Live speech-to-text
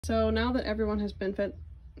So now that everyone has been fed,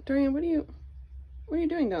 Dorian, what are you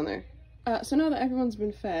doing down there? So now that everyone's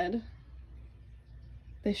been fed,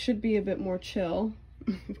 they should be a bit more chill.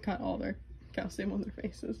 We've got all their calcium on their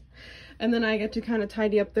faces. And then I get to kind of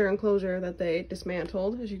tidy up their enclosure that they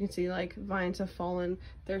dismantled. As you can see, like, vines have fallen.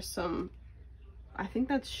 There's some, I think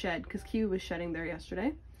that's shed, because Kiwi was shedding there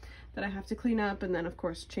yesterday, that I have to clean up, and then of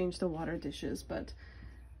course change the water dishes. But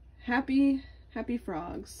happy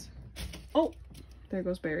frogs. Oh, there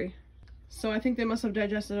goes Barry. So I think they must have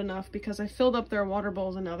digested enough, because I filled up their water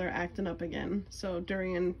bowls and now they're acting up again. So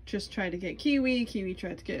Durian just tried to get Kiwi, Kiwi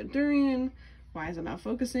tried to get Durian. Why is it not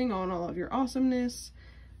focusing on all of your awesomeness?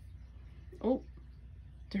 Oh,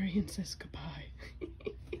 Durian says goodbye.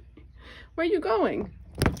 Where are you going?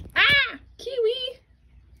 Ah, Kiwi!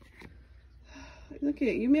 Look at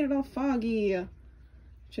it, you made it all foggy. Your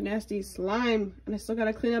nasty slime. And I still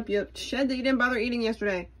gotta clean up your shed that you didn't bother eating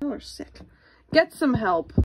yesterday. You are sick. Get some help.